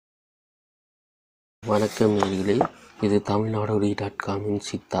வணக்கம் நேயர்களே, இது tamilnadodi.com-இன்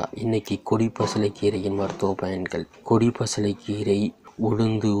சித்தா. இன்னைக்கு கொடிப்பசலை கீரையின் மருத்துவ பயன்கள். கொடிப்பசலை கீரை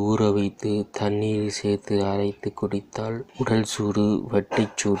உளுந்து ஊற வைத்து தண்ணீரில் சேர்த்து அரைத்து குடித்தால் உடல் சூடு,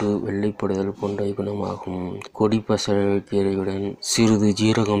 வெட்டைச்சூடு, வெள்ளைப்படுதல் போன்றவை குணமாகும். கொடிப்பசலை கீரையுடன் சிறிது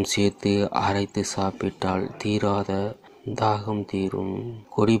ஜீரகம் சேர்த்து அரைத்து சாப்பிட்டால் தீராத தாகம் தீரும்.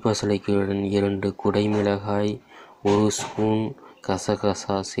 கொடிப்பசலை கீரையுடன் 2 குடைமிளகாய், 1 ஸ்பூன்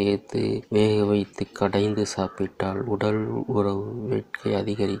கசகசா சேர்த்து வேக வைத்து கடைந்து சாப்பிட்டால் உடல் உறவு வேட்கை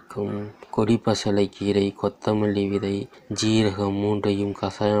அதிகரிக்கும். கொடிப்பசலை கீரை, கொத்தமல்லி விதை, ஜீரகம் 3ஐயும்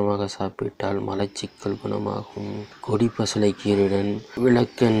கஷாயமாக சாப்பிட்டால் மலச்சிக்கல் குணமாகும். கொடிப்பசலை கீரையுடன்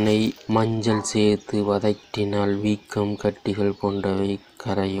விளக்கெண்ணெய், மஞ்சள் சேர்த்து வதக்கினால் வீக்கம், கட்டிகள் போன்றவை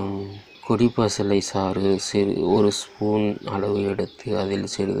கரையும். கொடிப்பசலை சாறு 1 ஸ்பூன் அளவு எடுத்து அதில்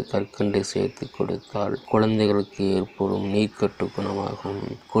சிறிது கற்கண்டு சேர்த்து கொடுத்தால் குழந்தைகளுக்கு ஏற்படும் நீர்க்கட்டு குணமாகும்.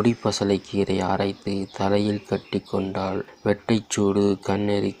 கொடிப்பசலை கீரை அரைத்து தலையில் கட்டி கொண்டால் வெட்டைச்சூடு,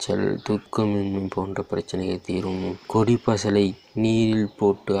 கண்ணெரிச்சல், தூக்கமின்மை போன்ற பிரச்சனைகள் தீரும். கொடிப்பசலை நீரில்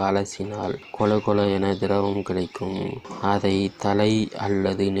போட்டு அலசினால் கொல என திரவம் கிடைக்கும். அதை தலை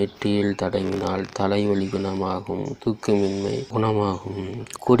அல்லது நெற்றியில் தடவினால் தலைவலி குணமாகும், தூக்கமின்மை குணமாகும்.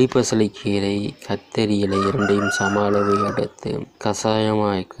 கொடிப்பசலை கீரை, கத்தரி இலை 2ஐயும் சம அளவு எடுத்து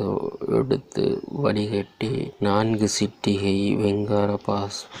கஷாயமாக எடுத்து வடிகட்டி 4 சிட்டிகை வெங்கார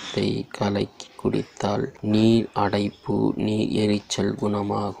பாசத்தை கலக்கி குடித்தால் நீர் அடைப்பு, நீர் எரிச்சல்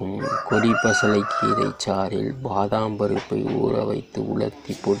குணமாகும். கொடிப்பசலை கீரை சாறில் பாதாம் பருப்பை ஊற வைத்து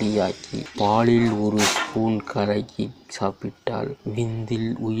உலர்த்தி பொடியாக்கி பாலில் 1 ஸ்பூன் கலக்கி சாப்பிட்டால் விந்தில்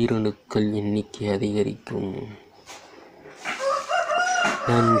உயிரணுக்கள் எண்ணிக்கை அதிகரிக்கும்.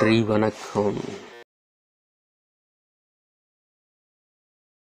 நன்றி, வணக்கம்.